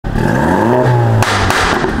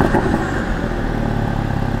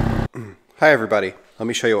Hi everybody, let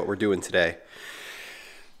me show you what we're doing today.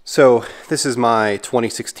 So this is my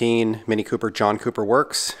 2016 Mini Cooper John Cooper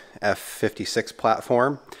Works F56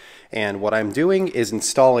 platform, and what I'm doing is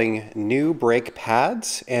installing new brake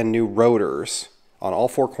pads and new rotors on all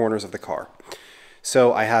four corners of the car.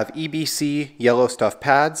 So I have EBC Yellow Stuff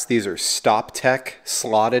pads. These are StopTech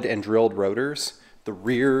slotted and drilled rotors. The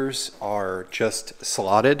rears are just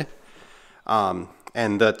slotted,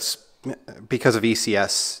 and that's because of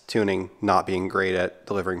ECS tuning not being great at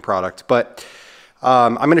delivering product. But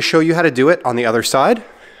I'm going to show you how to do it on the other side,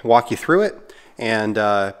 walk you through it, and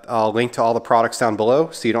I'll link to all the products down below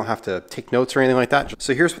so you don't have to take notes or anything like that.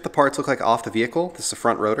 So here's what the parts look like off the vehicle. This is the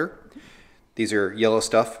front rotor. These are Yellow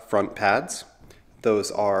Stuff front pads. Those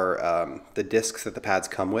are the discs that the pads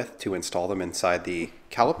come with to install them inside the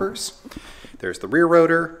calipers. There's the rear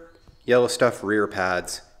rotor, Yellow Stuff rear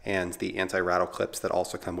pads, and the anti-rattle clips that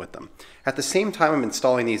also come with them. At the same time, I'm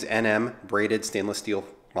installing these NM braided stainless steel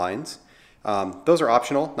lines. Those are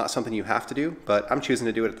optional, not something you have to do, but I'm choosing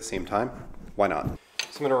to do it at the same time. Why not?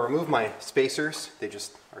 So I'm going to remove my spacers. They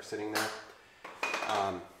just are sitting there.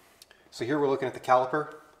 So here we're looking at the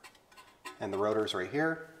caliper and the rotors right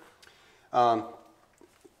here. The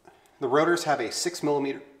rotors have a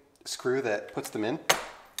 6mm screw that puts them in.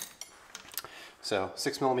 So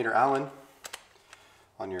 6mm Allen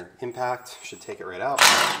on your impact should take it right out.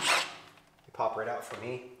 They pop right out for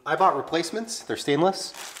me. I bought replacements. They're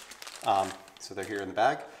stainless, so they're here in the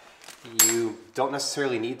bag. You don't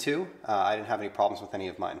necessarily need to. I didn't have any problems with any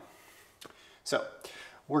of mine. So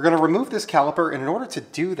we're going to remove this caliper, and in order to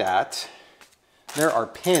do that, there are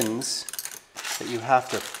pins that you have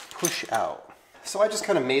to push out. So I just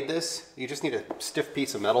kind of made this. You just need a stiff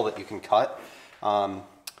piece of metal that you can cut.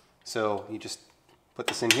 So you just put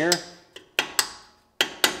this in here.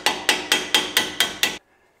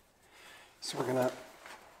 So we're gonna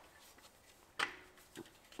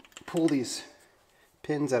pull these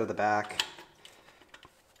pins out of the back,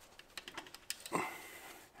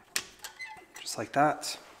 just like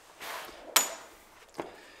that.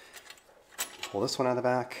 Pull this one out of the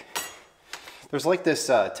back. There's like this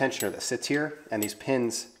tensioner that sits here, and these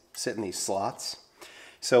pins sit in these slots.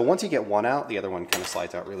 So once you get one out, the other one kind of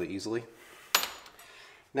slides out really easily.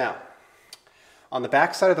 Now, on the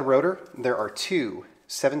back side of the rotor, there are two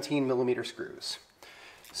 17mm screws,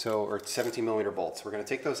 or 17mm bolts. We're going to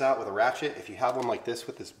take those out with a ratchet. If you have one like this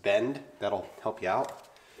with this bend, that'll help you out.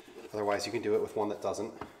 Otherwise, you can do it with one that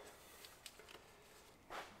doesn't.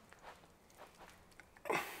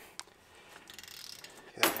 Okay.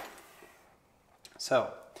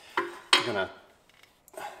 So, we're going to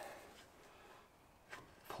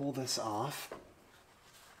pull this off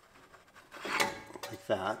like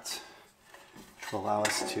that, which will allow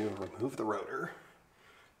us to remove the rotor.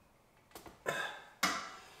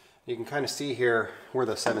 You can kind of see here where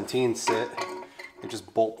the 17s sit, and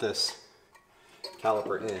just bolt this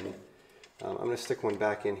caliper in. I'm going to stick one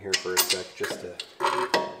back in here for a sec just to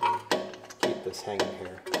keep this hanging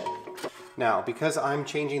here. Now, because I'm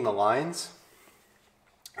changing the lines,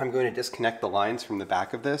 I'm going to disconnect the lines from the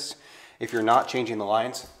back of this. If you're not changing the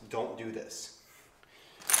lines, don't do this.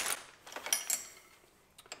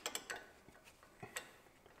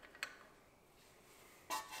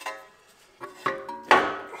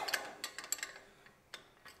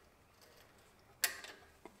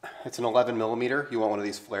 It's an 11mm. You want one of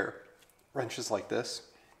these flare wrenches like this.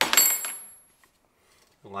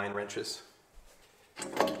 Line wrenches.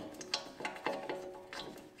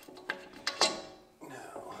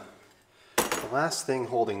 Now, the last thing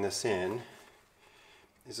holding this in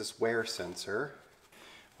is this wear sensor,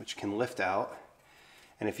 which can lift out.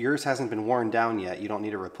 And if yours hasn't been worn down yet, you don't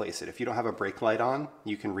need to replace it. If you don't have a brake light on,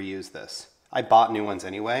 you can reuse this. I bought new ones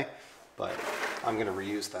anyway, but I'm going to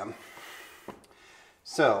reuse them.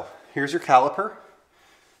 So here's your caliper.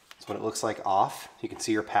 That's what it looks like off. You can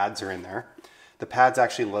see your pads are in there. The pads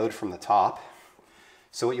actually load from the top.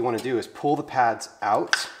 So what you want to do is pull the pads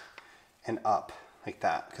out and up like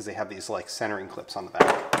that, because they have these like centering clips on the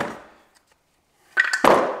back.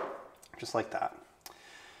 Just like that.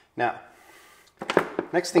 Now,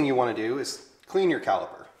 next thing you want to do is clean your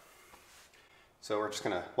caliper. So we're just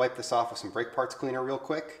going to wipe this off with some brake parts cleaner real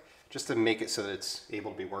quick, just to make it so that it's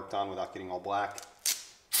able to be worked on without getting all black.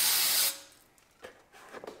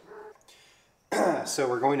 So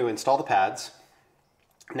we're going to install the pads.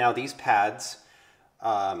 Now these pads,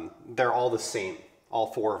 they're all the same. All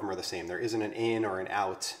four of them are the same. There isn't an in or an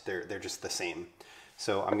out. They're just the same.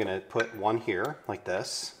 So I'm going to put one here like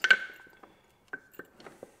this.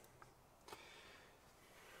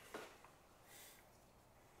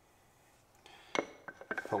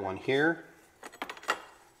 Put one here.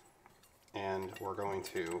 and we're going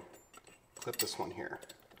to clip this one here.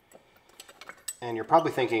 And you're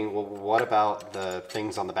probably thinking, well, what about the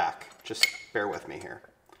things on the back? Just bear with me here.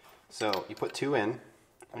 So you put 2 in,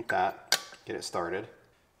 like that, get it started.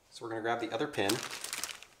 So we're gonna grab the other pin,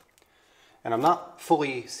 and I'm not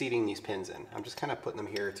fully seating these pins in. I'm just kind of putting them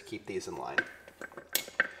here to keep these in line.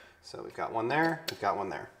 So we've got one there, we've got one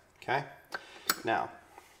there, okay? Now,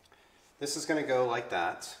 this is gonna go like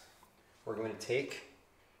that. We're going to take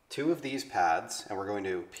 2 of these pads and we're going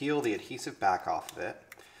to peel the adhesive back off of it.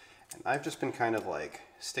 And I've just been kind of like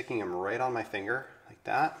sticking them right on my finger like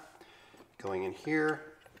that, going in here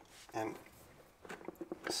and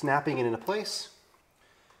snapping it into place,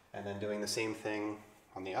 and then doing the same thing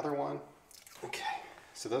on the other one. Okay,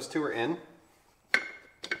 so those 2 are in.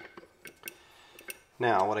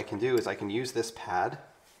 Now what I can do is I can use this pad,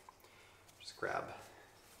 just grab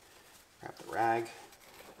the rag,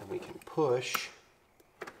 and we can push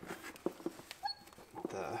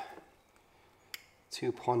the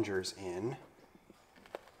 2 plungers in,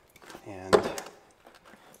 and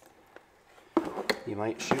you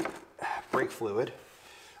might shoot brake fluid.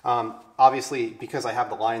 Obviously, because I have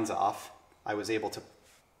the lines off, I was able to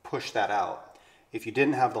push that out. If you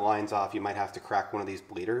didn't have the lines off, you might have to crack one of these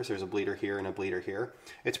bleeders. There's a bleeder here and a bleeder here.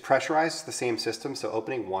 It's pressurized, the same system, so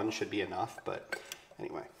opening one should be enough, but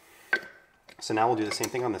anyway. So now we'll do the same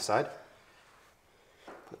thing on this side.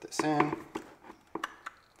 Put this in,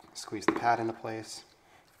 squeeze the pad into place.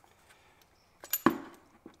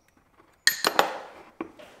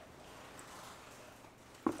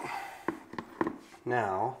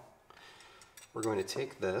 Now, we're going to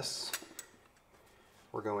take this,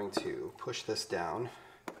 we're going to push this down,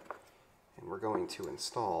 and we're going to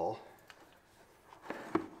install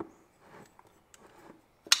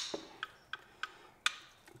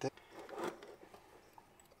this.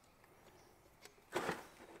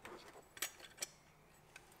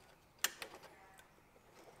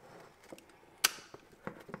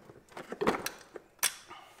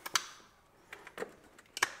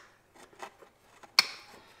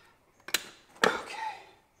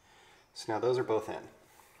 So now those are both in.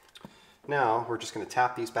 Now we're just going to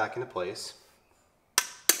tap these back into place.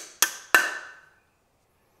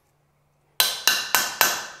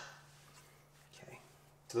 Okay,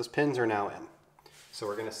 so those pins are now in. So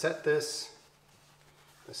we're going to set this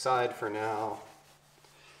aside for now,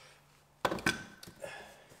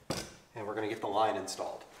 and we're going to get the line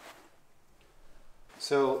installed.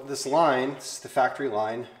 So this line, the factory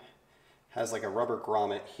line, has like a rubber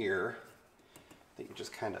grommet here that you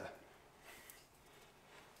just kind of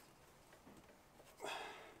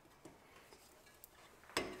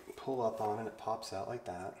pull up on, and it pops out like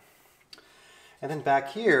that. And then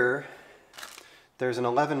back here, there's an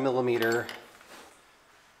 11 millimeter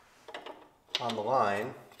on the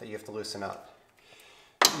line that you have to loosen up.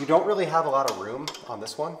 You don't really have a lot of room on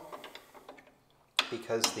this one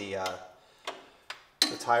because the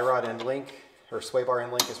tie rod end link, or sway bar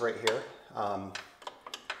end link, is right here. But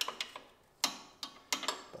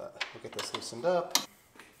we'll get this loosened up.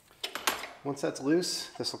 Once that's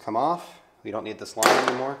loose, this will come off. We don't need this line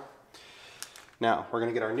anymore. Now, we're going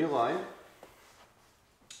to get our new line,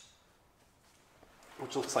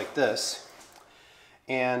 which looks like this.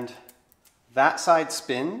 And that side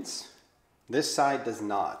spins, this side does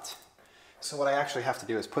not. So what I actually have to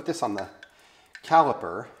do is put this on the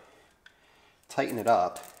caliper, tighten it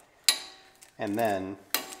up, and then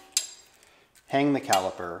hang the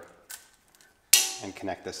caliper and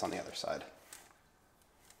connect this on the other side.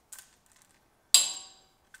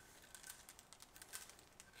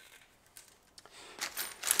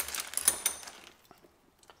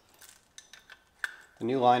 The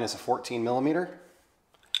new line is a 14 millimeter.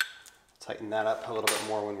 Tighten that up a little bit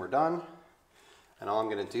more when we're done. And all I'm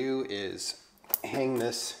going to do is hang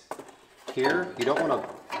this here. You don't want to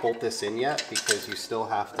bolt this in yet because you still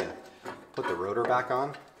have to put the rotor back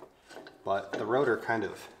on. But the rotor kind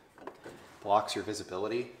of blocks your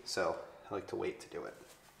visibility, so I like to wait to do it.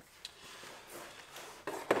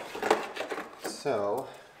 So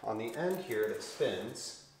on the end here that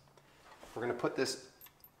spins, we're going to put this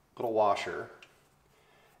little washer,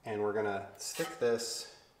 and we're going to stick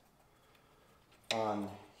this on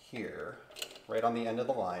here, right on the end of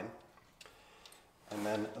the line, and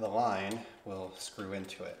then the line will screw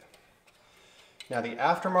into it. Now the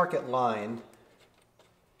aftermarket line,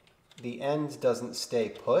 the end doesn't stay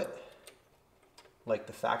put like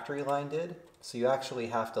the factory line did, so you actually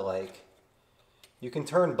have to you can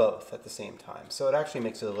turn both at the same time. So it actually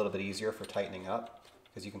makes it a little bit easier for tightening up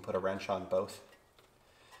because you can put a wrench on both.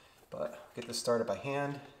 But get this started by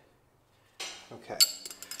hand. Okay,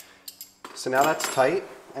 so now that's tight.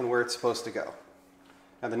 and where it's supposed to go.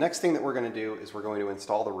 Now the next thing that we're going to do is we're going to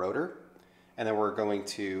install the rotor, and then we're going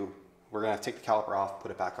to have to take the caliper off,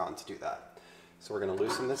 put it back on to do that. So we're going to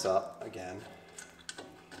loosen this up again.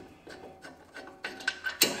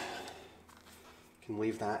 Can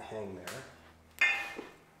leave that hang there.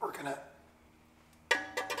 We're going to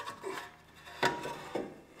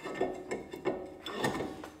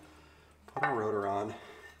put our rotor on,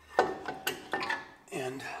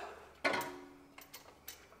 and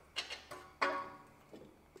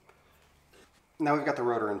now we've got the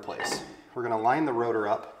rotor in place. We're going to line the rotor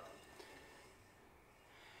up,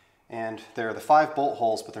 and there are the 5 bolt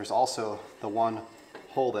holes, but there's also the one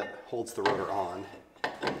hole that holds the rotor on,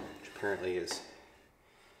 which apparently is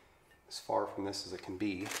as far from this as it can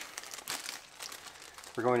be.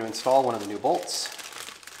 We're going to install one of the new bolts.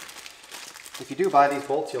 If you do buy these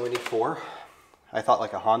bolts, you only need 4. I thought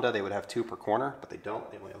like a Honda they would have 2 per corner, but they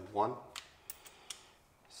don't. They only have 1.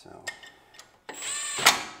 So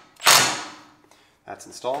that's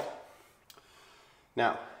installed.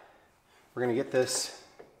 Now we're going to get this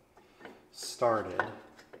started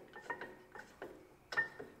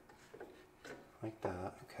like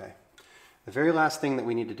that. Okay. The very last thing that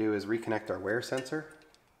we need to do is reconnect our wear sensor.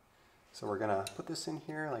 So we're going to put this in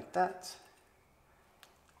here like that.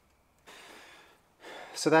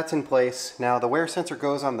 So that's in place. Now the wear sensor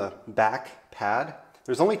goes on the back pad.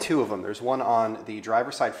 There's only 2 of them. There's one on the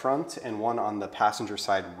driver's side front and one on the passenger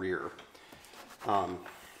side rear.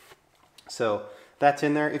 So that's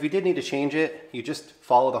in there. If you did need to change it, you just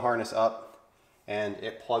follow the harness up and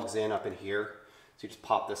it plugs in up in here. So you just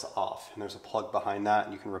pop this off, and there's a plug behind that,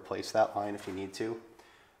 and you can replace that line if you need to.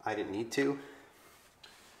 I didn't need to.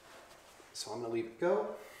 So I'm going to leave it go.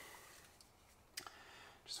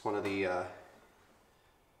 Just one of the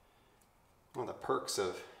perks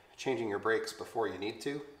of changing your brakes before you need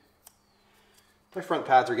to. My front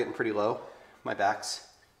pads are getting pretty low. My backs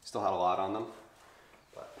still had a lot on them,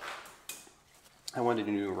 but I wanted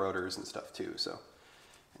to do new rotors and stuff too, so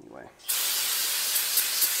anyway.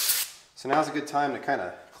 So now's a good time to kind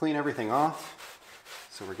of clean everything off.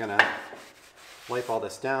 So we're gonna wipe all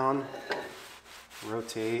this down,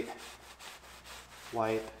 rotate,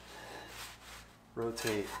 wipe,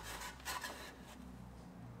 rotate.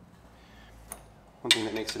 One thing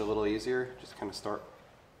that makes it a little easier, just kind of start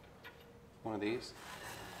one of these.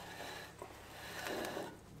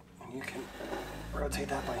 And you can rotate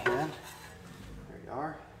that by hand. There you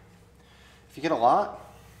are. If you get a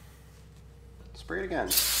lot, spray it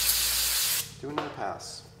again. Do another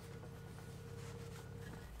pass.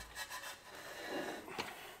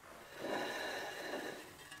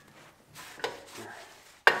 There.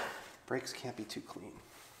 Brakes can't be too clean.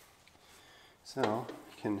 So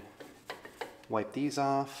you can wipe these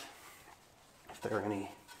off. If there are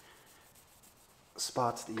any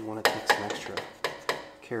spots that you want to take some extra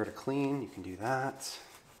care to clean, you can do that.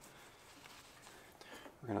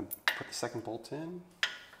 We're going to put the second bolt in.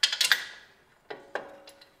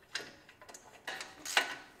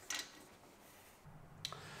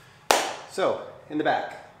 So, in the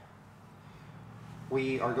back,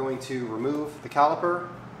 we are going to remove the caliper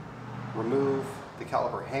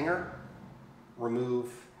hanger, remove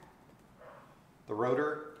the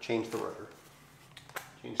rotor, change the rotor,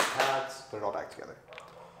 change the pads, put it all back together.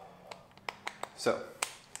 So,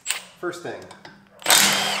 first thing,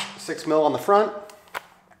 6 mil on the front,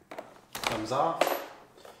 comes off,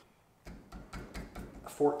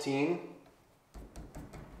 14,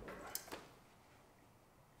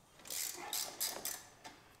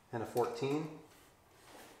 and a 14.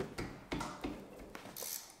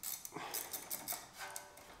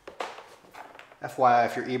 FYI,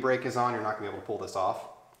 if your e-brake is on, you're not going to be able to pull this off.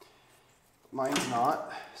 Mine's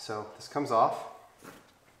not, so this comes off.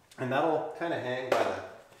 And that'll kind of hang by the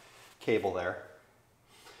cable there.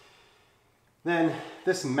 Then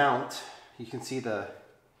this mount, you can see the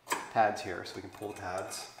pads here, so we can pull the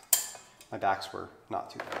pads. My backs were not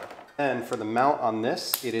too bad. And for the mount on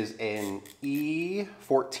this, it is an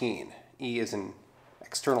E14. E is in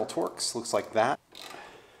external Torx, looks like that.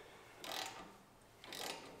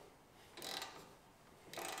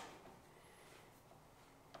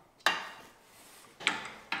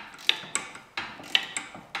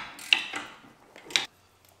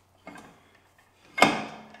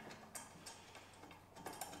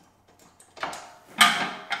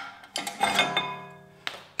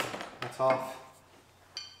 Off.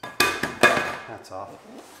 That's off.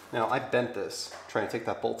 Now I bent this trying to take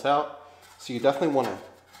that bolt out, so you definitely want to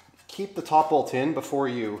keep the top bolt in before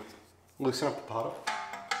you loosen up the bottom.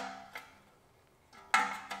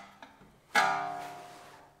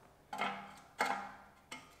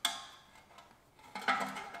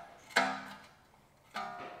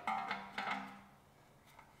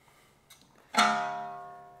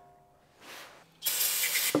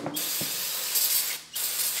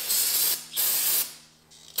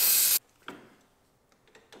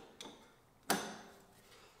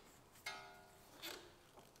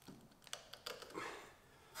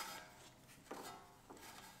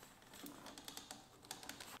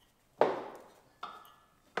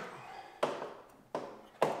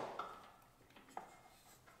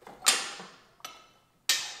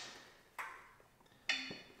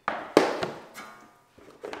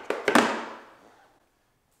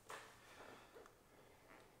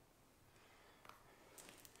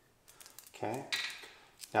 Okay.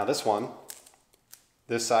 Now this one,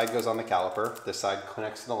 this side goes on the caliper, this side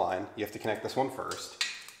connects to the line. You have to connect this one first.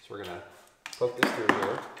 So we're gonna poke this through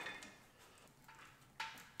here.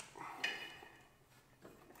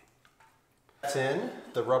 That's in,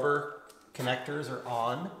 the rubber connectors are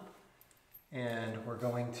on, and we're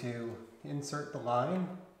going to insert the line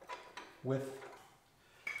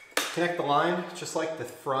connect the line just like the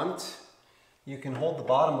front. You can hold the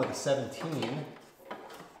bottom with a 17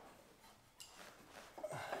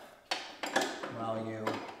 while you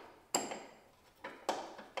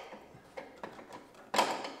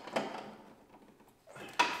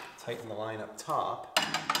tighten the line up top.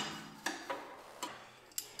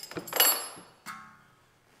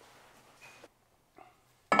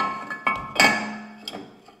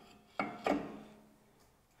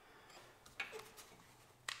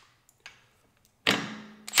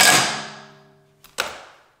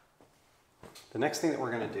 The next thing that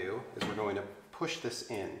we're going to do is we're going to push this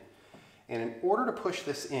in. And in order to push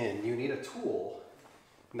this in, you need a tool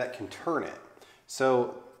that can turn it.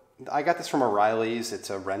 So I got this from O'Reilly's. It's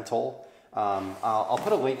a rental. I'll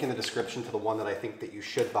put a link in the description to the one that I think that you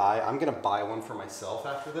should buy. I'm going to buy one for myself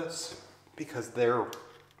after this because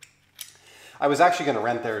I was actually going to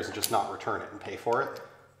rent theirs and just not return it and pay for it.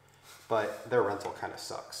 But their rental kind of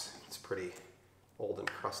sucks. It's pretty old and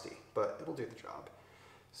crusty, but it'll do the job.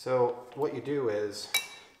 So what you do is,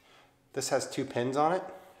 this has 2 pins on it,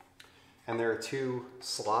 and there are 2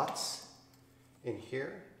 slots in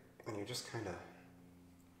here, and you just kind of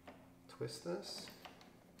twist this.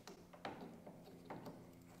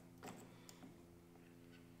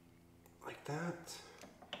 Like that,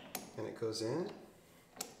 and it goes in.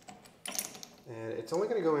 And it's only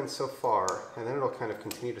going to go in so far, and then it'll kind of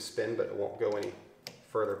continue to spin, but it won't go any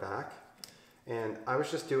further back. And I was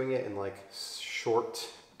just doing it in like short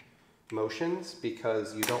motions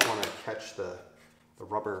because you don't want to catch the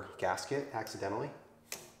rubber gasket accidentally.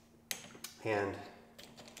 And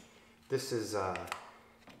this is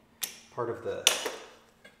part of the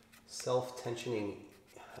self-tensioning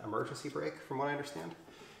emergency brake from what I understand.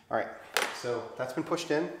 All right, so that's been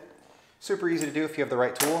pushed in. Super easy to do if you have the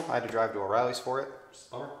right tool. I had to drive to O'Reilly's for it, just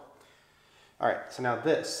a bummer. All right, so now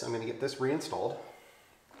this, I'm going to get this reinstalled.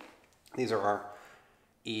 These are our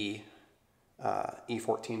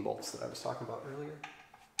E14 bolts that I was talking about earlier.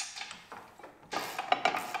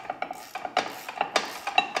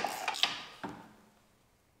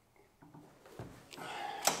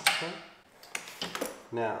 Okay.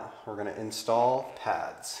 Now we're going to install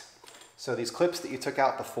pads. So these clips that you took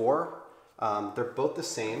out before, they're both the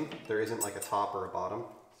same. There isn't like a top or a bottom.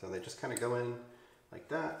 So they just kind of go in like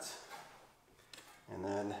that. And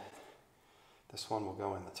then this one will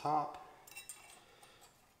go in the top.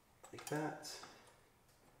 Like that.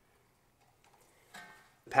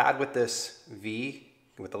 The pad with this V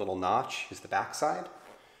with the little notch is the back side.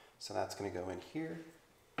 So that's going to go in here.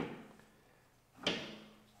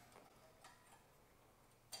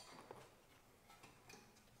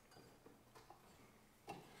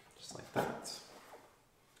 Just like that.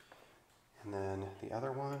 And then the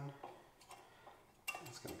other one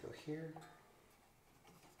is going to go here.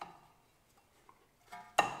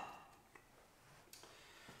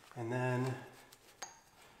 And then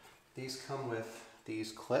these come with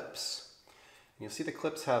these clips. And you'll see the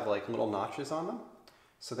clips have like little notches on them.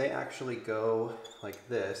 So they actually go like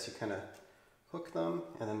this. You kind of hook them,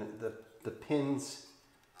 and then the pins,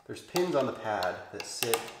 there's pins on the pad that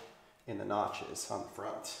sit in the notches on the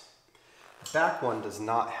front. The back one does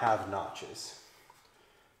not have notches.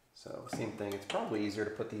 So same thing, it's probably easier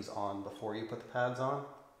to put these on before you put the pads on. I'm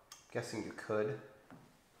guessing you could.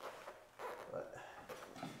 But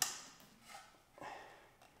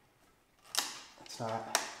it's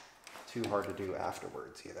not too hard to do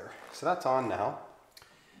afterwards either. So that's on now.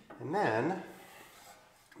 And then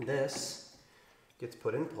this gets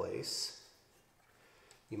put in place.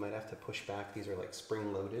 You might have to push back. These are like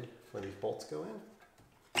spring loaded where these bolts go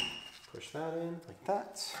in. Push that in like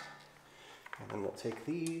that. And then we'll take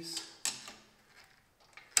these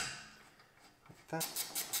like that.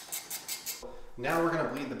 Now we're going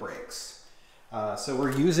to bleed the brakes. So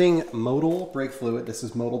we're using modal brake fluid. This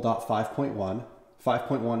is modal.5.1.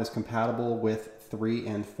 5.1 is compatible with 3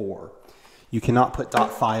 and 4. You cannot put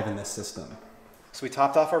 .5 in this system. So we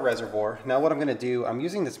topped off our reservoir. Now what I'm going to do, I'm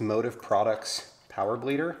using this Motive Products power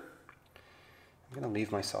bleeder. I'm going to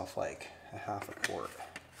leave myself like a half a quart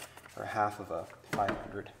or half of a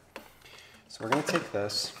 500. So we're going to take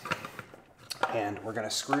this and we're going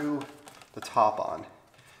to screw the top on.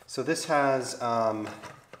 So this has about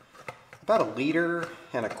 1.25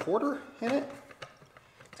 liters in it.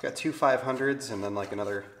 It's got 2 500s and then like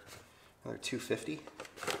another another 250.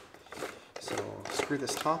 So screw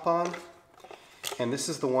this top on, and this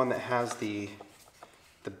is the one that has the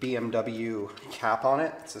BMW cap on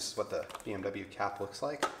it. So this is what the BMW cap looks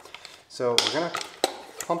like. So we're gonna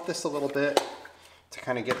pump this a little bit to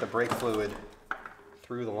kind of get the brake fluid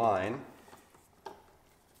through the line.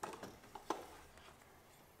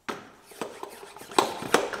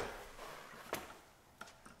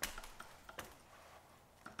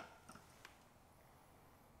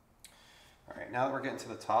 All right, now that we're getting to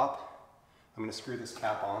the top, I'm going to screw this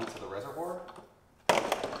cap on to the reservoir,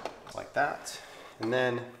 like that. And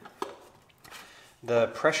then the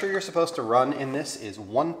pressure you're supposed to run in this is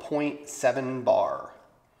 1.7 bar,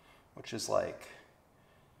 which is like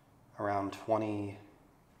around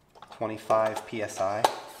 25 PSI.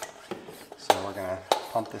 So we're going to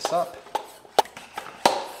pump this up.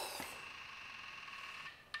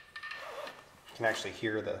 You can actually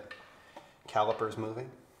hear the calipers moving.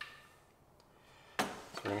 So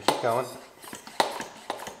we're going to keep going.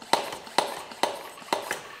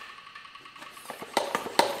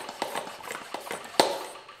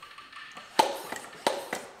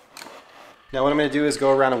 Now what I'm going to do is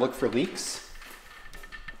go around and look for leaks.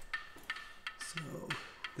 So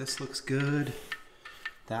this looks good.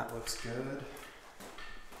 That looks good.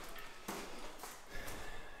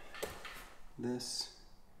 This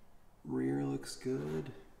rear looks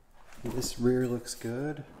good. This rear looks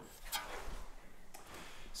good.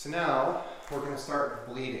 So now we're going to start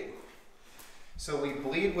bleeding. So we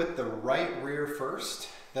bleed with the right rear first,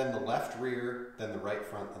 then the left rear, then the right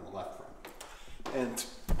front, then the left front. And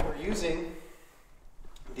we're using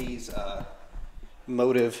these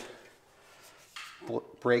Motive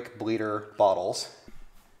brake bleeder bottles.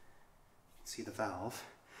 See the valve.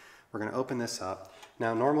 We're going to open this up.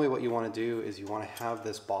 Now normally what you want to do is you want to have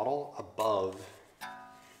this bottle above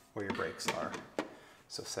where your brakes are.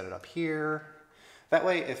 So set it up here. That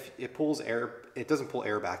way if it pulls air, it doesn't pull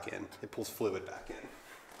air back in, it pulls fluid back in.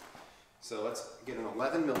 So let's get an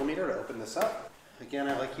 11 millimeter to open this up. Again,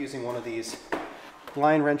 I like using one of these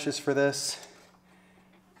line wrenches for this.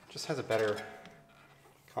 Just has a better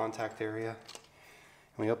contact area.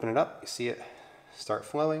 When we open it up, you see it start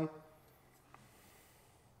flowing.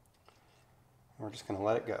 We're just going to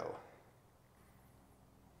let it go.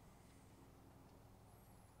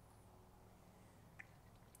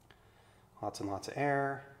 Lots and lots of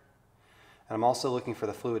air. And I'm also looking for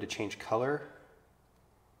the fluid to change color.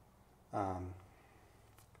 To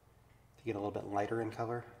get a little bit lighter in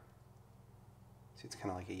color. See, it's kind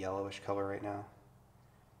of like a yellowish color right now.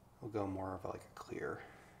 We'll go more of like a clear,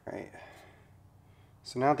 right?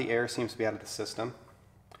 So now the air seems to be out of the system.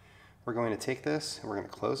 We're going to take this and we're going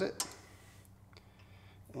to close it.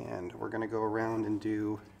 And we're going to go around and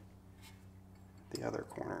do the other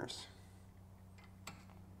corners.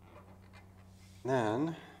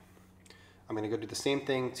 Then I'm going to go do the same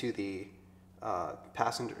thing to the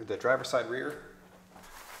the driver's side rear.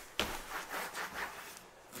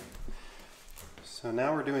 So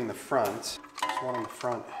now we're doing the front. There's one on the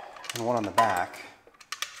front and one on the back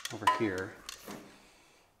over here.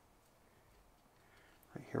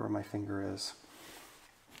 Right here where my finger is.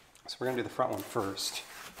 So we're going to do the front one first.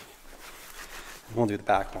 And we'll do the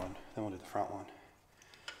back one, then we'll do the front one.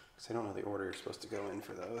 Because I don't know the order you're supposed to go in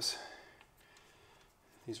for those.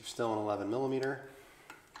 These are still an 11 millimeter.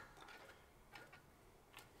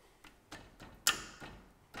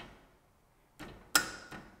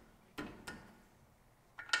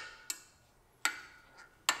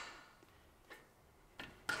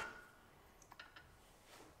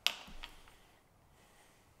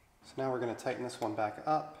 So now we're going to tighten this one back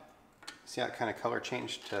up. See how it kind of color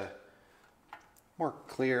changed to more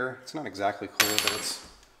clear. It's not exactly clear, but it's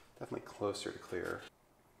definitely closer to clear.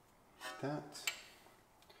 Like that.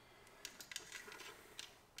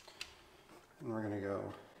 And we're going to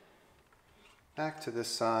go back to this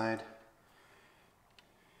side.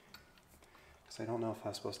 Because I don't know if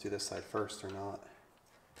I'm supposed to do this side first or not.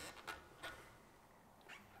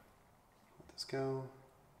 Let this go.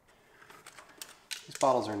 These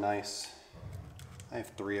bottles are nice. I have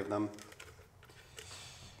 3 of them.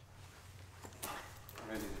 I'm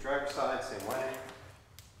going to do the driver's side, same way.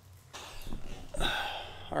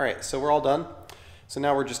 Alright, so we're all done. So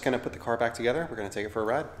now we're just going to put the car back together. We're going to take it for a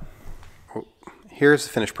ride. Here's the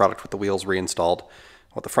finished product with the wheels reinstalled.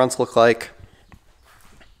 What the fronts look like.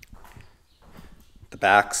 The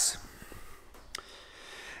backs.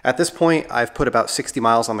 At this point, I've put about 60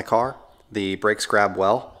 miles on the car. The brakes grab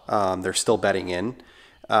well. They're still bedding in.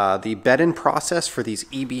 The bed-in process for these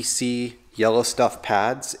EBC Yellow Stuff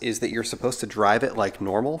pads is that you're supposed to drive it like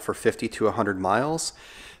normal for 50 to 100 miles.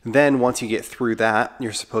 Then once you get through that,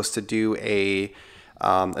 you're supposed to do a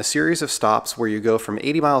series of stops where you go from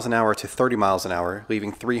 80 miles an hour to 30 miles an hour,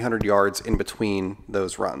 leaving 300 yards in between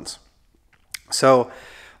those runs. So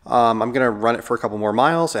I'm going to run it for a couple more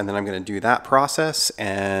miles, and then I'm going to do that process,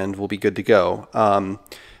 and we'll be good to go.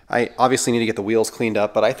 I obviously need to get the wheels cleaned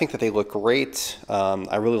up, but I think that they look great.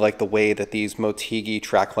 I really like the way that these Motegi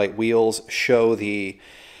TrackLite wheels show the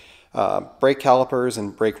brake calipers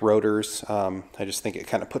and brake rotors. I just think it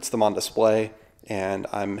kind of puts them on display, and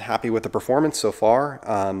I'm happy with the performance so far.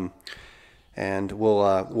 And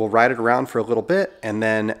we'll ride it around for a little bit, and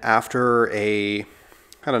then after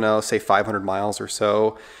I don't know, say 500 miles or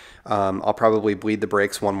so, I'll probably bleed the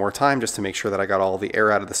brakes one more time just to make sure that I got all the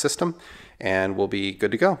air out of the system, and we'll be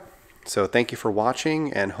good to go. So thank you for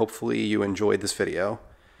watching, and hopefully you enjoyed this video.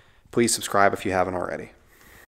 Please subscribe if you haven't already.